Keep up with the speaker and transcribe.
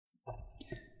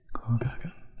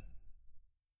Kokaka.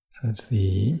 So it's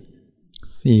the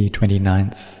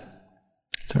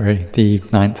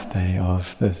 9th day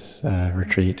of this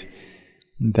retreat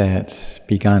that's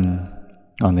begun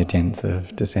on the 10th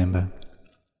of December.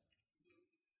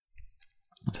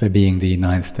 So being the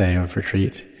 9th day of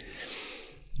retreat,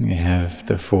 we have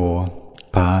the 4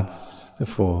 paths, the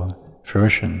 4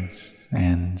 fruitions,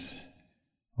 and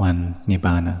 1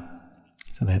 nibbana.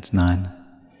 So that's 9.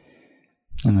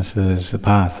 And this is the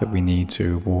path that we need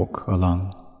to walk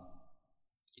along.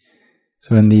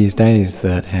 So in these days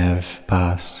that have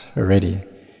passed already,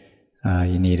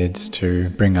 you needed to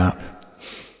bring up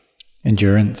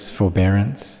endurance,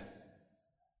 forbearance,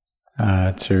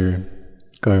 to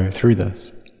go through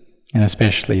this, and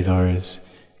especially those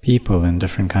people in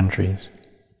different countries,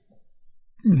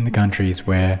 in the countries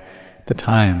where the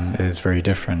time is very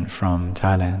different from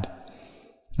Thailand.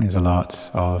 There's a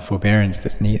lot of forbearance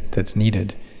that's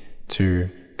needed to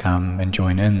come and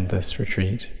join in this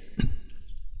retreat.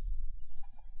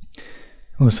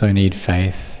 Also need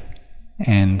faith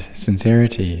and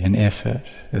sincerity and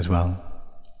effort as well.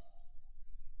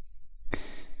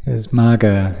 There's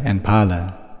Magga and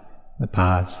Phala, the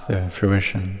paths, the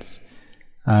fruitions.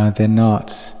 They're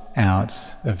not out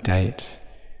of date.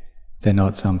 They're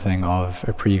not something of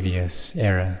a previous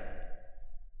era.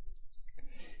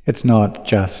 It's not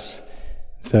just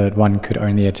that one could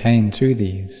only attain to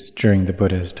these during the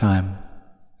Buddha's time.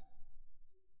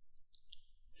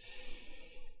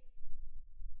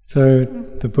 So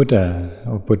the Buddha,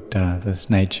 or Buddha, this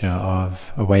nature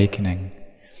of awakening,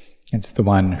 it's the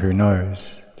one who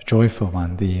knows, the joyful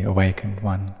one, the awakened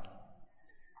one.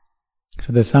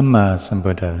 So the Samma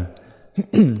Sambuddha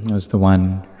was the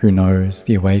one who knows,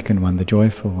 the awakened one, the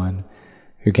joyful one,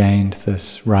 who gained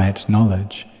this right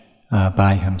knowledge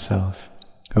by himself,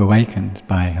 awakened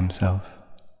by himself.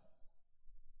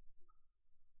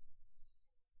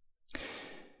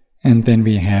 And then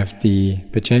we have the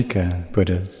Pacceka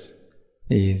Buddhas,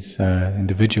 these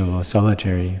individual or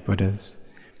solitary Buddhas,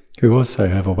 who also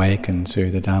have awakened to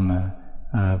the Dhamma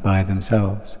by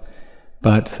themselves,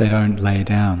 but they don't lay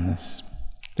down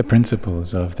the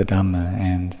principles of the Dhamma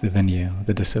and the Vinaya,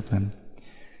 the discipline.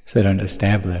 So they don't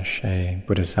establish a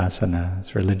Buddhasasana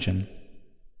as religion.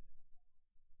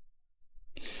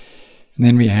 And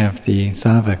then we have the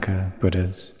Savaka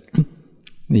Buddhas,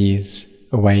 these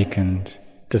awakened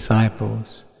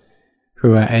disciples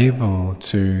who are able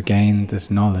to gain this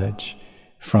knowledge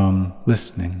from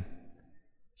listening.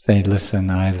 So they listen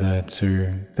either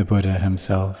to the Buddha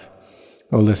himself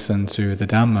or listen to the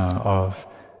Dhamma of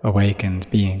awakened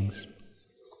beings.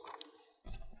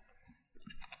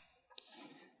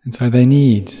 And so they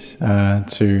need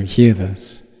to hear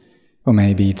this, or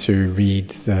maybe to read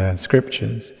the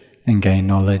scriptures and gain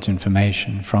knowledge,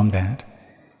 information from that,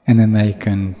 and then they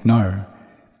can know.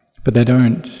 But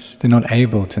they're not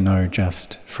able to know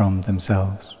just from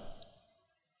themselves.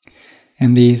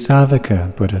 And these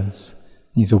Savaka Buddhas,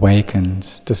 these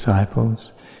awakened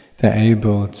disciples, they're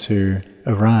able to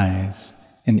arise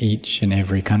in each and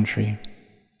every country.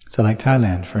 So like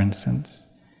Thailand, for instance.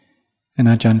 And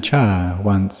Ajahn Chah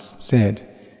once said,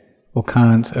 "Well,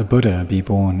 can't a Buddha be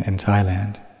born in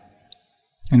Thailand?"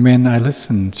 And when I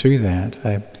listened to that,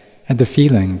 I had the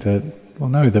feeling that, well,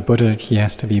 no, the Buddha, he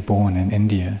has to be born in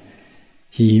India.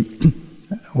 He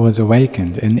was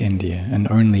awakened in India and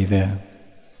only there.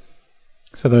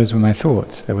 So those were my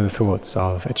thoughts. They were the thoughts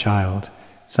of a child,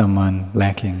 someone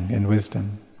lacking in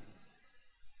wisdom.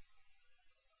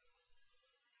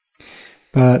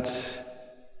 But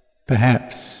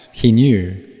perhaps he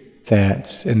knew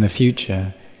that in the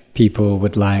future people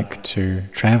would like to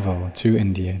travel to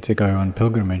India, to go on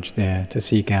pilgrimage there, to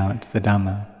seek out the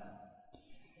Dhamma.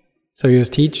 So he was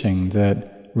teaching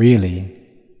that really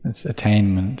this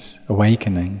attainment,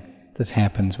 awakening, this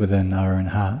happens within our own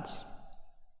hearts.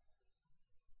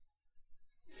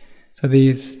 So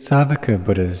these Savaka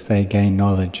Buddhas, they gain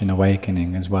knowledge and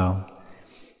awakening as well,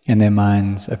 and their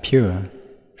minds are pure,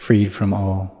 freed from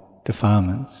all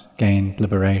defilements, gain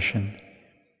liberation,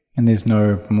 and there's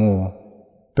no more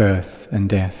birth and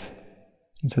death.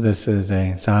 And so this is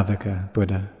a Savaka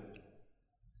Buddha.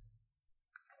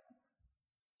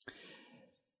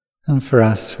 And for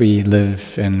us, we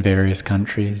live in various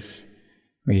countries,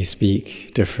 we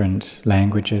speak different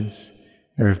languages,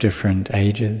 we're of different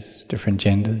ages, different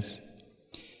genders,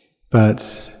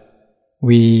 but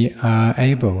we are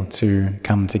able to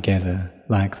come together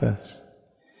like this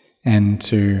and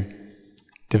to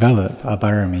develop our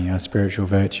bharami, our spiritual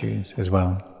virtues as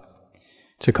well,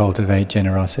 to cultivate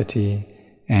generosity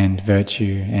and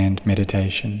virtue and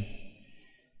meditation,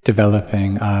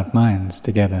 developing our minds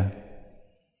together.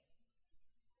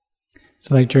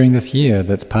 So like during this year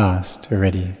that's passed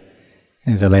already,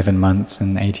 there's 11 months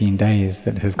and 18 days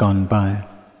that have gone by.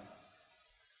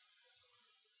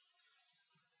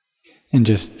 And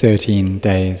just 13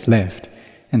 days left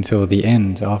until the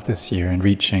end of this year and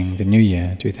reaching the new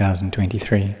year,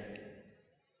 2023.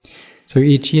 So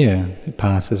each year that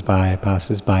passes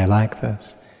by like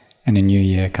this, and a new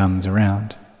year comes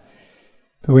around.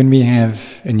 But when we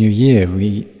have a new year,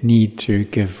 we need to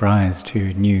give rise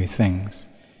to new things.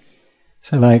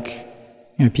 So like,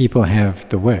 people have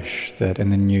the wish that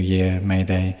in the new year may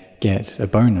they get a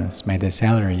bonus, may their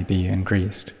salary be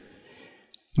increased.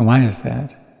 And why is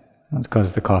that? Well, it's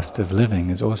because the cost of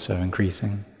living is also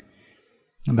increasing.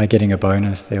 And by getting a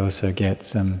bonus, they also get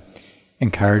some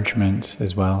encouragement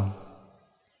as well.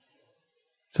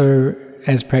 So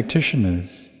as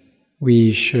practitioners,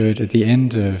 we should, at the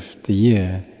end of the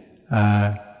year,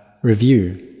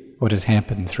 review what has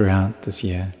happened throughout this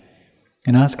year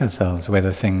and ask ourselves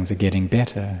whether things are getting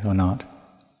better or not.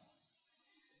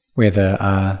 Whether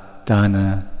our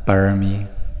dana barami,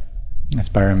 this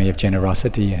barami of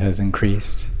generosity, has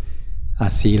increased,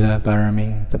 our sila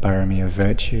barami, the barami of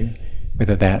virtue,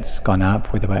 whether that's gone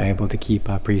up, whether we're able to keep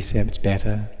our precepts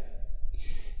better,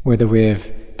 whether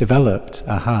we've developed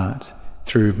a heart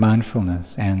through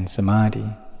mindfulness and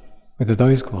samadhi, whether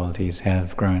those qualities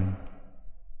have grown.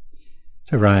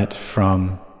 So right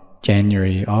from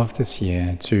January of this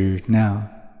year to now,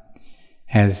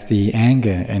 has the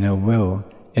anger and ill will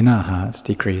in our hearts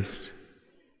decreased?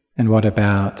 And what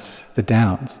about the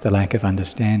doubts, the lack of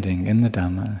understanding in the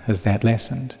Dhamma, has that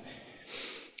lessened?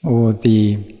 Or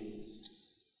the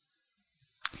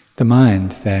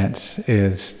mind that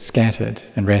is scattered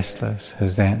and restless,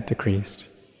 has that decreased?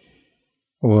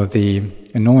 Or the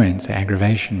annoyance,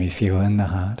 aggravation we feel in the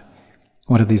heart,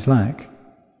 what are these like?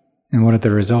 And what are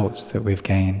the results that we've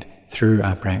gained through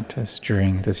our practice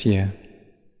during this year?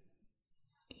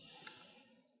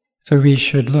 So we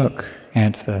should look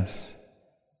at this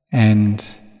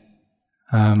and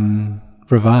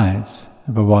revise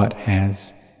over what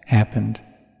has happened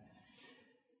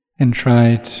and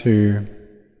try to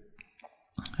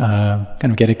kind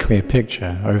of get a clear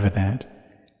picture over that.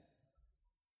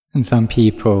 And some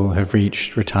people have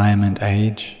reached retirement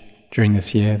age during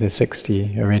this year, they're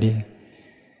 60 already.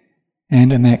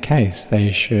 And in that case,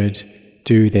 they should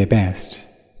do their best,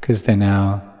 because they're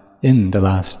now in the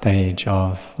last stage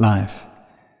of life.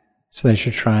 So they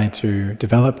should try to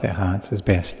develop their hearts as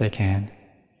best they can,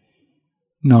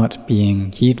 not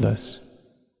being heedless,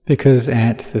 because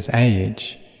at this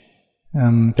age,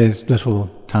 there's little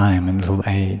time and little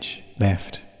age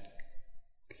left.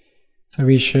 So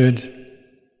we should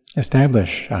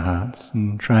establish our hearts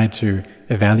and try to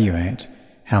evaluate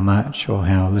how much or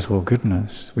how little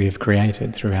goodness we have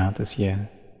created throughout this year.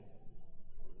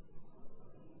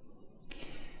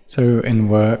 So in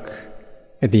work,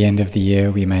 at the end of the year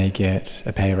we may get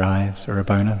a pay rise or a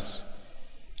bonus.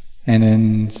 And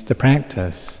in the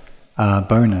practice, our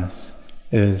bonus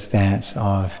is that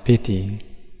of piti,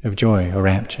 of joy or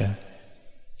rapture,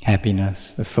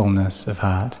 happiness, the fullness of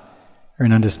heart, or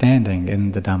an understanding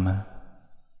in the Dhamma.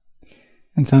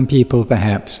 And some people,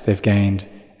 perhaps, they've gained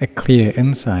a clear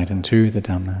insight into the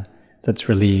Dhamma that's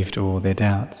relieved all their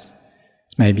doubts.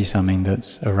 It's maybe something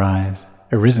that's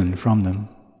arisen from them.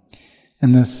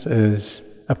 And this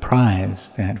is a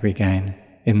prize that we gain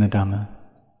in the Dhamma.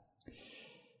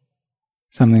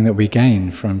 Something that we gain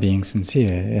from being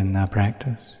sincere in our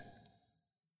practice.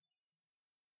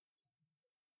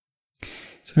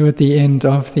 So at the end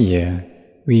of the year,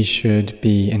 we should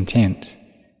be intent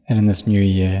that in this new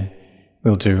year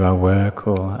we'll do our work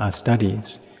or our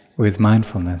studies with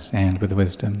mindfulness and with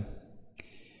wisdom.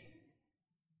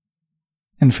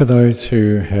 And for those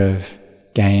who have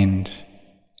gained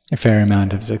a fair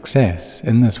amount of success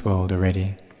in this world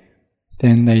already,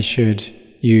 then they should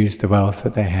use the wealth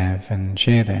that they have and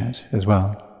share that as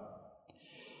well.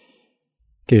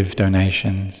 Give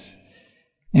donations,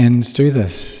 and do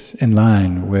this in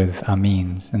line with our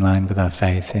means, in line with our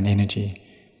faith and energy,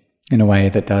 in a way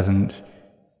that doesn't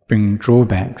bring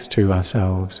drawbacks to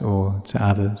ourselves or to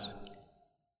others.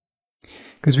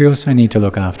 Because we also need to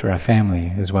look after our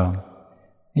family as well.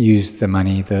 Use the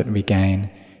money that we gain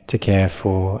to care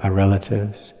for our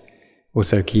relatives.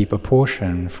 Also keep a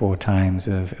portion for times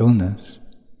of illness,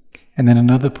 and then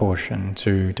another portion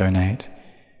to donate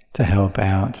to help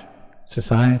out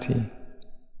society.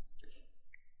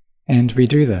 And we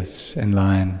do this in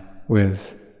line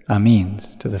with our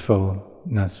means to the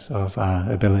fullness of our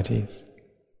abilities.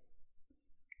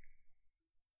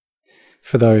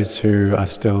 For those who are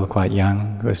still quite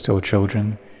young, who are still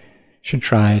children, should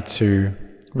try to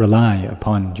rely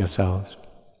upon yourselves.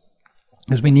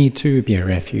 Because we need to be a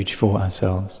refuge for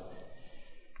ourselves.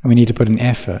 And we need to put an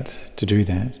effort to do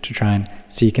that, to try and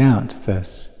seek out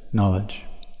this knowledge.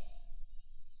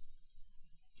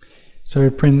 So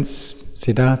Prince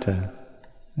Siddhartha,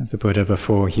 the Buddha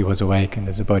before he was awakened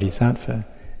as a bodhisattva,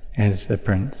 as a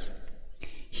prince,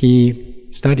 he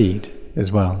studied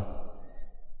as well.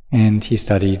 And he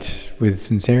studied with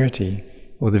sincerity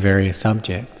all the various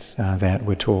subjects that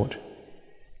were taught.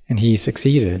 And he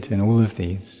succeeded in all of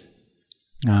these,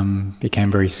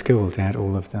 became very skilled at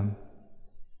all of them.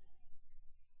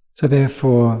 So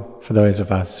therefore, for those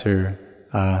of us who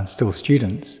are still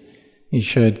students, we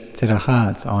should set our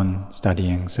hearts on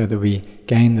studying so that we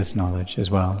gain this knowledge as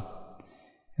well.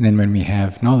 And then when we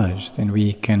have knowledge, then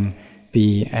we can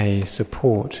be a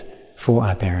support for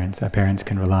our parents. Our parents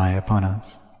can rely upon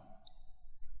us.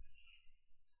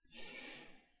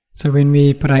 So when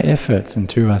we put our efforts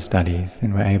into our studies,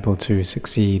 then we're able to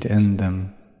succeed in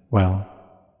them well.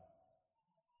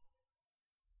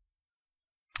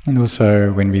 And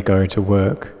also when we go to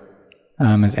work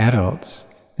as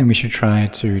adults, then we should try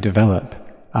to develop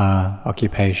our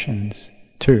occupations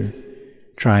too.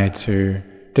 Try to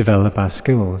develop our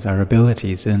skills, our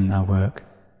abilities in our work.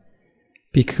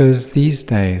 Because these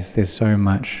days there's so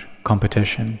much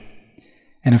competition.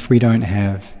 And if we don't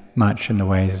have much in the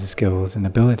ways of skills and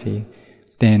ability,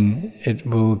 then it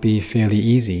will be fairly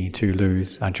easy to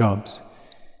lose our jobs.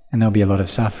 And there'll be a lot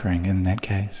of suffering in that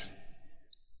case.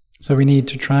 So we need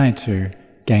to try to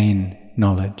gain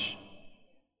knowledge.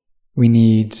 We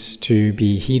need to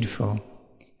be heedful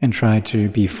and try to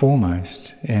be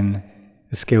foremost in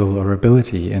a skill or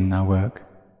ability in our work.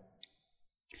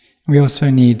 We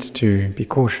also need to be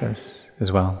cautious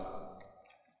as well,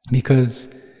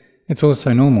 because it's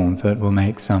also normal that we'll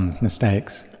make some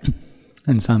mistakes,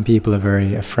 and some people are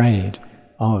very afraid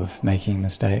of making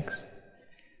mistakes.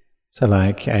 So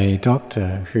like a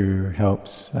doctor who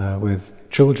helps with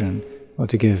children, or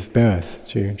to give birth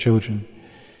to children,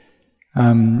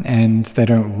 and they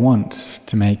don't want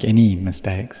to make any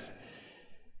mistakes.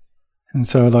 And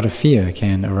so a lot of fear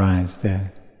can arise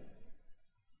there.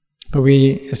 But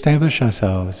we establish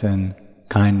ourselves in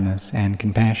kindness and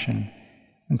compassion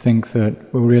and think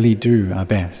that we'll really do our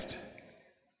best.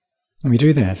 And we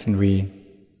do that, and we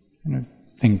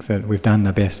think that we've done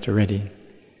our best already.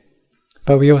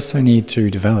 But we also need to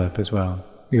develop as well.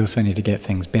 We also need to get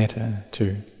things better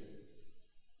too.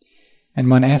 And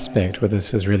one aspect where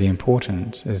this is really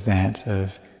important is that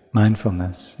of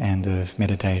mindfulness and of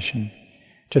meditation,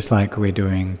 just like we're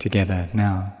doing together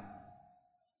now.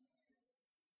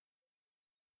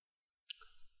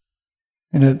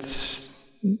 And it's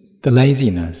the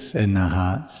laziness in our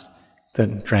hearts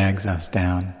that drags us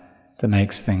down, that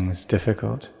makes things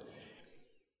difficult.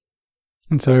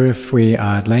 And so if we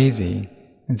are lazy,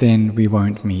 then we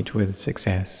won't meet with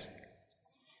success.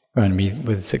 We won't meet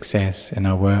with success in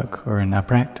our work or in our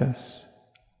practice.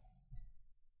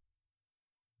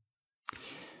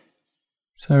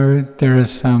 So there are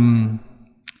some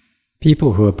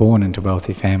people who are born into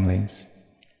wealthy families,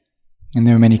 and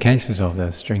there are many cases of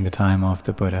this during the time of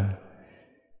the Buddha,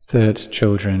 that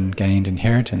children gained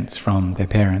inheritance from their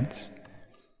parents,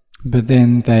 but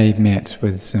then they met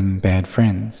with some bad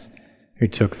friends who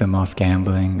took them off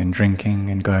gambling and drinking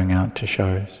and going out to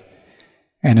shows.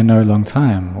 And in no long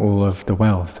time, all of the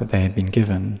wealth that they had been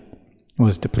given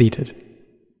was depleted.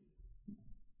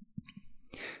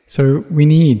 So we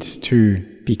need to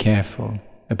be careful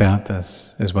about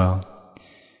this as well.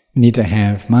 We need to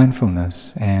have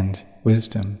mindfulness and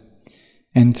wisdom,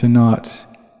 and to not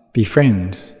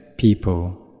befriend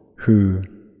people who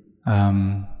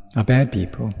are bad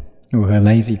people, or who are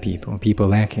lazy people, people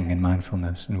lacking in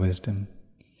mindfulness and wisdom.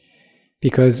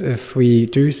 Because if we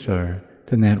do so,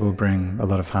 then that will bring a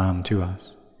lot of harm to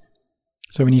us.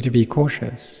 So we need to be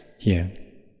cautious here,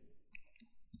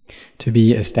 to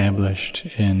be established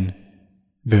in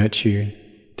virtue,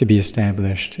 to be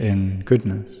established in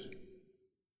goodness.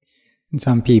 And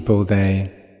some people,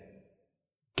 they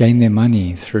gain their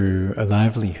money through a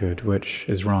livelihood which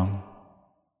is wrong.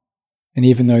 And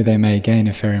even though they may gain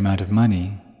a fair amount of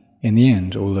money, in the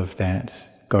end all of that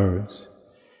goes,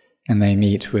 and they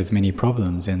meet with many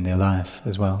problems in their life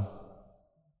as well.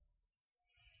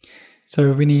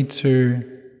 So we need to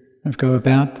go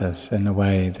about this in a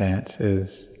way that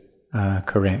is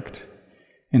correct,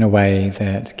 in a way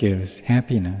that gives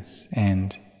happiness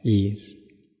and ease.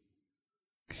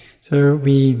 So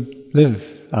we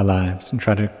live our lives and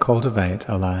try to cultivate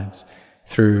our lives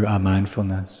through our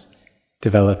mindfulness,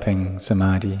 developing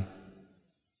samadhi,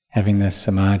 having this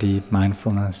samadhi,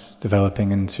 mindfulness,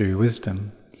 developing into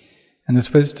wisdom. And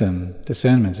this wisdom,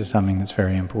 discernment, is something that's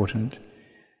very important.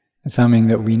 It's something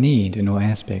that we need in all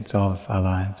aspects of our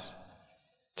lives.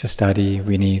 To study,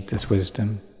 we need this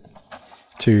wisdom.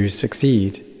 To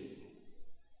succeed,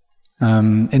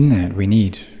 in that we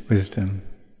need wisdom,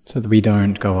 so that we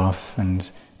don't go off and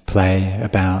play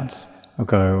about or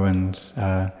go and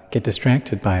get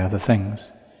distracted by other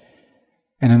things.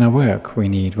 And in our work, we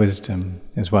need wisdom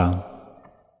as well.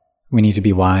 We need to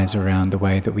be wise around the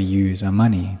way that we use our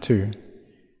money too.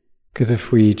 Because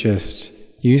if we just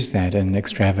use that in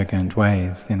extravagant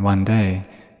ways, then one day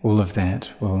all of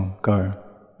that will go,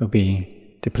 will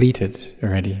be depleted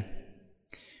already.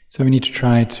 So we need to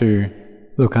try to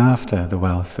look after the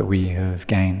wealth that we have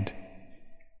gained,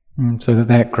 so that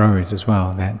that grows as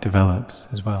well, that develops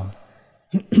as well.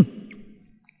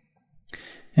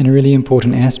 And a really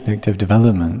important aspect of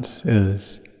development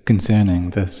is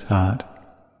concerning this heart.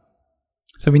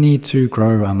 So we need to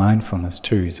grow our mindfulness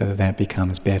too, so that that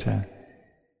becomes better,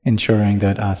 ensuring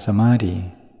that our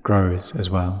samadhi grows as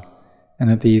well, and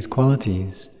that these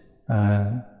qualities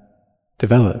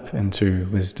develop into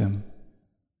wisdom.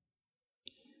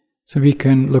 So we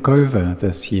can look over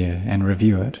this year and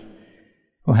review it.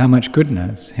 Well, how much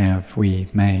goodness have we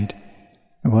made?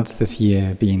 What's this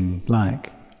year been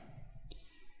like?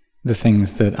 The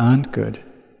things that aren't good,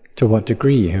 to what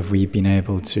degree have we been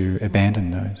able to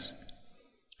abandon those?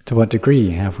 To what degree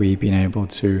have we been able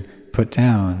to put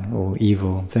down all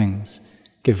evil things,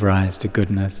 give rise to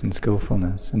goodness and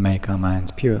skillfulness, and make our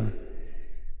minds pure?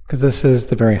 Because this is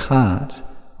the very heart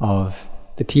of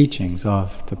the teachings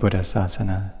of the Buddha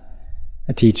Sasana,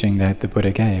 a teaching that the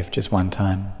Buddha gave just one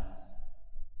time.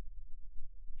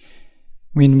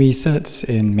 When we sit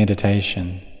in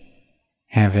meditation,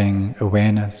 having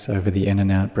awareness over the in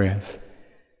and out breath,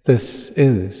 this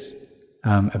is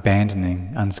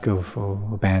abandoning unskillful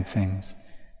or bad things.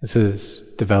 This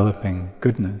is developing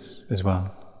goodness as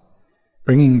well,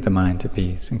 bringing the mind to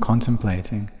peace and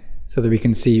contemplating so that we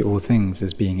can see all things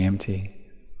as being empty.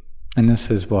 And this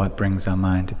is what brings our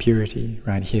mind to purity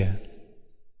right here.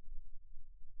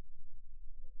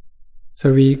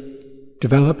 So we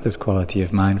develop this quality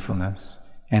of mindfulness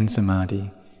and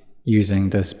samadhi using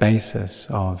this basis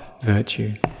of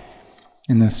virtue,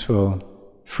 and this will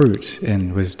fruit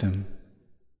in wisdom,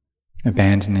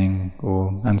 abandoning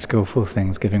all unskillful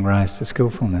things, giving rise to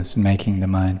skillfulness and making the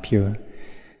mind pure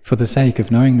for the sake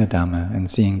of knowing the Dhamma and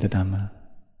seeing the Dhamma.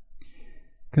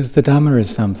 Because the Dhamma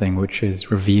is something which is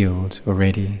revealed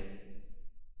already,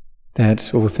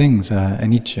 that all things are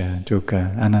anicca,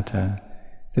 dukkha, anatta,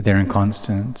 that they're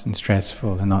inconstant and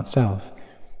stressful and not self.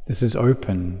 This is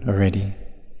open already.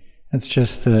 It's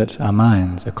just that our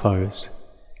minds are closed.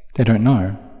 They don't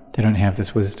know. They don't have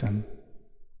this wisdom.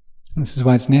 And this is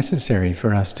why it's necessary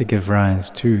for us to give rise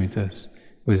to this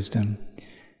wisdom,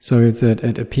 so that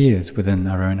it appears within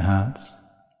our own hearts.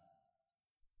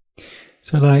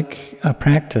 So like a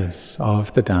practice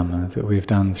of the Dhamma that we've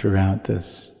done throughout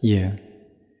this year,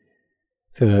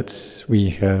 that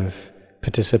we have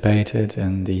participated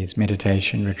in these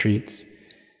meditation retreats,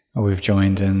 or we've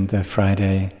joined in the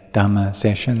Friday Dhamma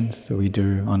sessions that we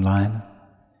do online.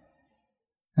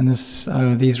 And these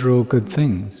are all good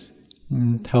things,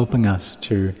 helping us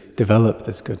to develop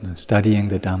this goodness, studying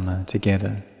the Dhamma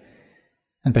together.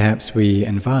 And perhaps we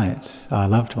invite our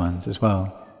loved ones as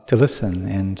well to listen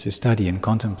and to study and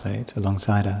contemplate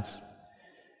alongside us,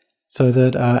 so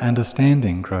that our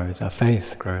understanding grows, our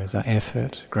faith grows, our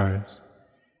effort grows,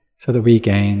 so that we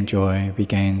gain joy, we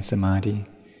gain samadhi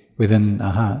within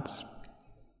our hearts.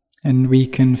 And we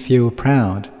can feel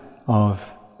proud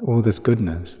of all this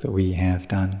goodness that we have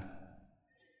done,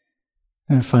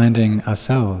 and finding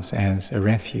ourselves as a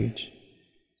refuge.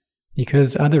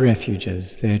 Because other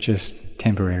refuges, they're just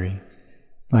temporary,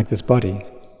 like this body.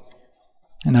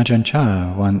 And Ajahn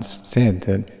Chah once said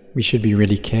that we should be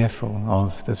really careful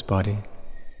of this body,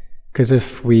 because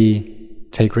if we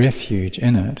take refuge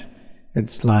in it,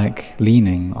 it's like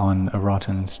leaning on a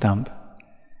rotten stump.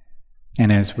 And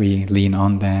as we lean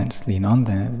on that,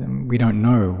 we don't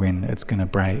know when it's going to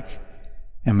break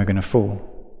and we're going to fall.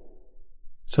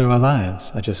 So our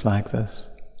lives are just like this.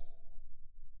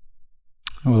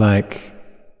 Or like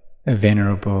a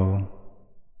venerable,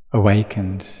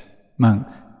 awakened monk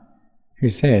who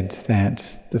said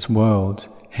that this world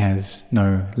has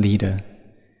no leader,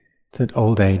 that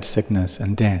old age, sickness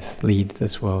and death lead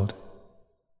this world.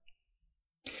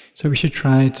 So we should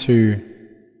try to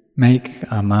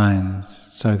make our minds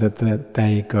so that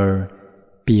they go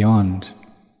beyond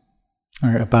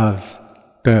or above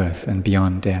birth and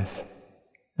beyond death,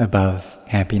 above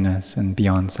happiness and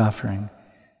beyond suffering,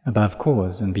 above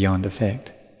cause and beyond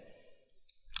effect.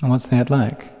 And what's that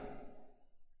like?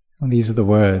 Well, these are the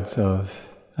words of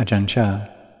Ajahn Chah,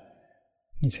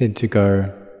 He said to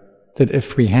go that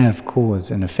if we have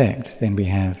cause and effect, then we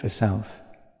have a self.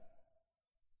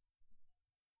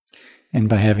 And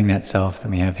by having that self,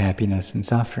 then we have happiness and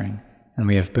suffering, and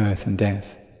we have birth and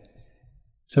death.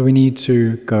 So we need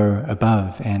to go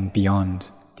above and beyond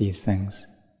these things.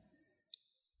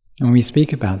 And when we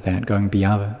speak about that, going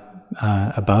beyond,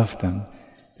 above them,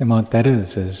 then what that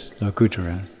is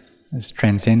Lokuttara, is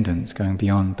transcendence, going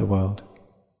beyond the world.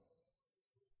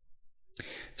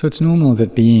 So it's normal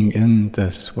that being in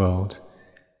this world,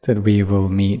 that we will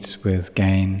meet with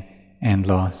gain and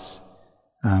loss,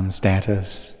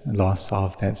 status, loss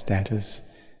of that status,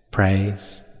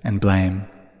 praise and blame,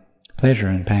 pleasure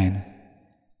and pain.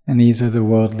 And these are the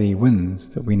worldly winds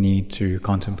that we need to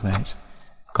contemplate.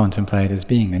 Contemplate as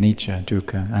being anicca,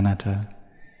 dukkha, anatta,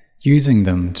 using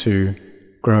them to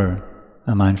grow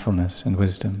our mindfulness and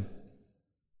wisdom.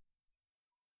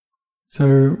 So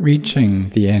reaching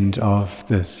the end of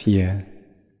this year,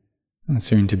 and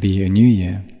soon to be a new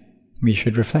year, we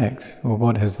should reflect, well,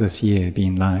 what has this year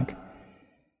been like?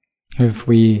 Have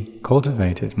we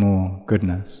cultivated more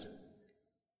goodness?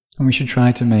 And we should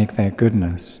try to make that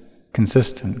goodness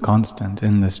consistent, constant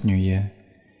in this new year.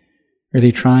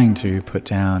 Really trying to put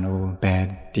down all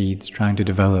bad deeds, trying to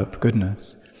develop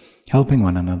goodness, helping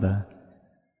one another,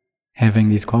 having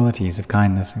these qualities of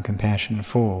kindness and compassion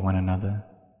for one another,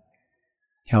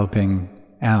 helping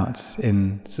out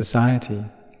in society,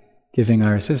 giving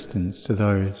our assistance to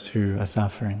those who are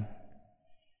suffering.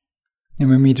 And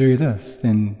when we do this,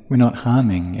 then we're not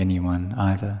harming anyone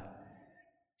either.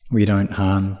 We don't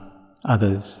harm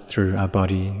others through our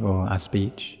body or our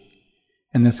speech,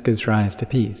 and this gives rise to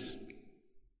peace.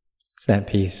 So that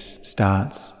peace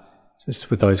starts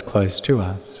just with those close to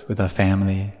us, with our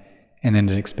family, and then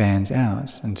it expands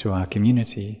out into our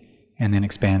community, and then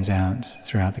expands out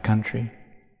throughout the country.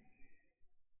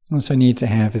 We also need to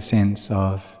have a sense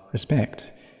of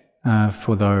respect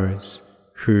for those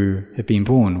who have been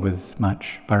born with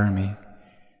much barami.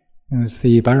 As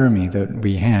the barami that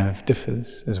we have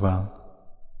differs as well.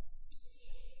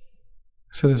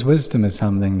 So this wisdom is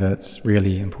something that's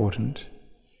really important.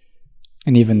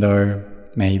 And even though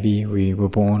maybe we were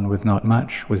born with not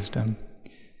much wisdom,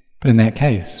 but in that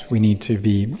case we need to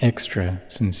be extra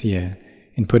sincere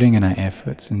in putting in our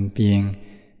efforts and being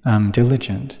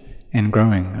diligent and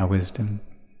growing our wisdom,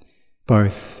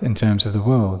 both in terms of the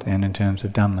world and in terms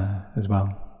of Dhamma as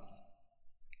well.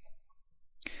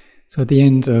 So at the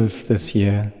end of this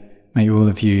year, may all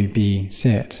of you be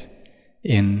set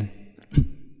in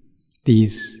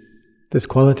this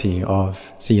quality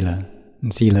of sila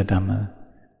and sila Dhamma,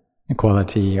 the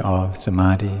quality of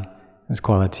samadhi, this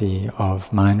quality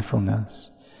of mindfulness,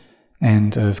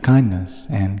 and of kindness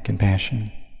and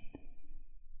compassion.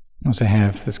 Also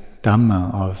have this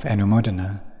Dhamma of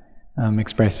anumodana,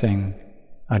 expressing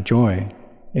our joy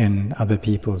in other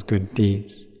people's good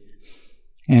deeds,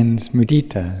 and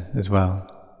mudita as well,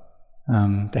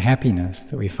 the happiness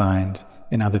that we find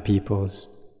in other people's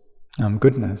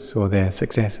goodness or their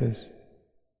successes.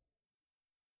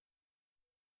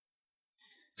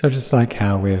 So just like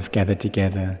how we've gathered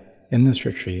together in this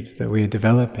retreat, that we're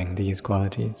developing these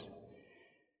qualities,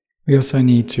 we also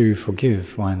need to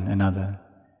forgive one another.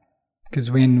 Because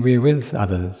when we're with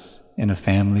others, in a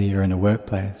family or in a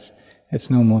workplace, it's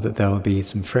normal that there will be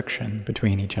some friction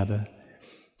between each other.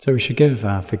 So we should give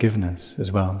our forgiveness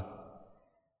as well,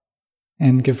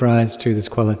 and give rise to this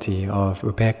quality of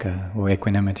upekkha, or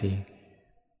equanimity,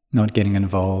 not getting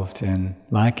involved in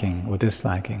liking or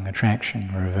disliking, attraction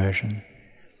or aversion.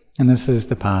 And this is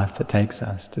the path that takes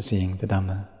us to seeing the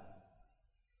Dhamma.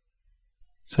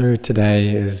 So today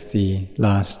is the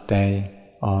last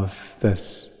day of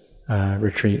this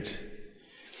retreat.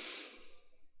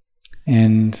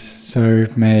 And so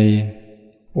may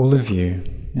all of you,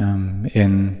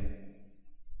 in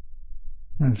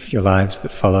your lives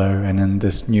that follow and in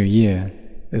this new year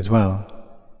as well,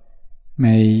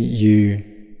 may you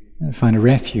find a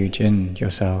refuge in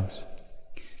yourselves.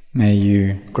 May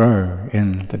you grow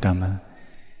in the Dhamma.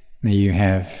 May you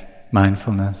have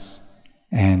mindfulness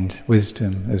and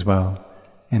wisdom as well,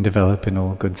 and develop in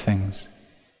all good things.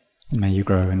 And may you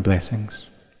grow in blessings.